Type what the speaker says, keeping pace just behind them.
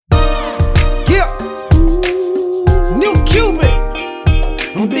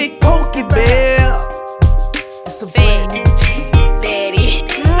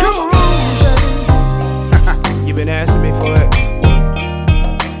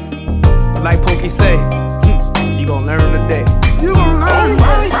say, you gon' learn today. You gon' learn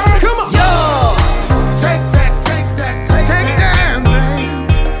today. Come on. Yo, Take that, take that, take that, baby.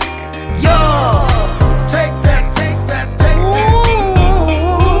 yo, Take that, take that, take that. ooh,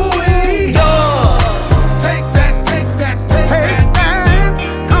 yo, Take that, take that, take that.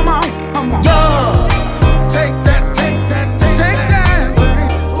 Come on, come on. yo, Take that, take that, take that, baby.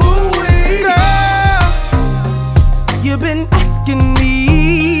 Ooh-wee. girl, you've been asking me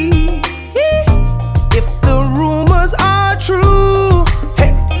if the rumors are true.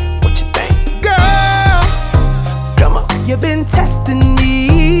 Hey, what you think, girl? Come on, you've been testing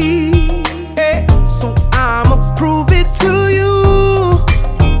me, hey, so I'ma prove it to you.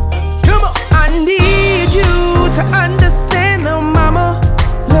 Come on, I need you to understand, little mama,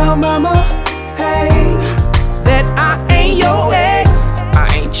 hey, that I ain't your ex. I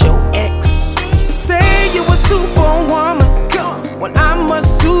ain't your ex. You say you a superwoman, when I'm a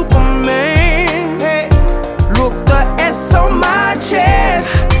superman. Hey, look, the S on my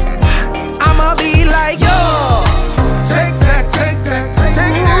chest, I'ma be like, yo, Take that, take that, take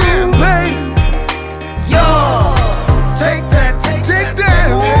that, baby. yo, Take that, take that,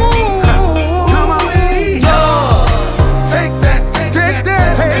 baby. Come on. yo, Take that, take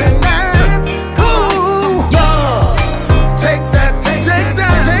that, take that. Ooh. yo, Take that, take that,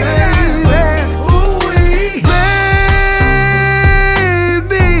 take that. Ooh-wee.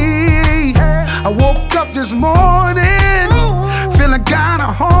 Baby, I woke up this morning feeling kinda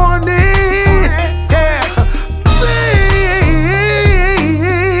horny. Yeah.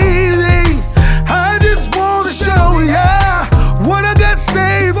 Baby, I just wanna show ya what I got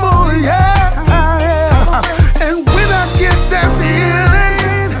saved for ya. And when I get that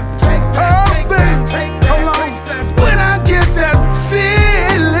feeling, oh baby, hold on. When I get that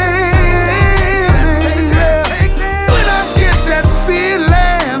feeling, when I get that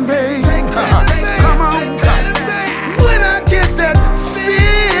feeling, baby, come on. When I get that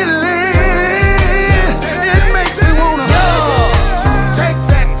feeling, it makes me wanna take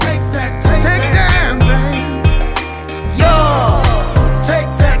that, take that, take that, baby. yo,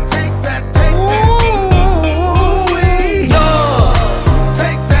 Take that, take that, take that. Ooh-wee. yo,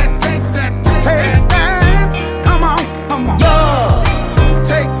 Take that, take that, take that. Come on, come on. yo.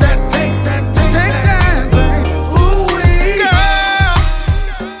 Take that, take that, take that, baby. Ooh-wee. Girl,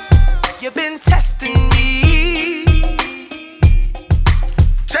 you've been testing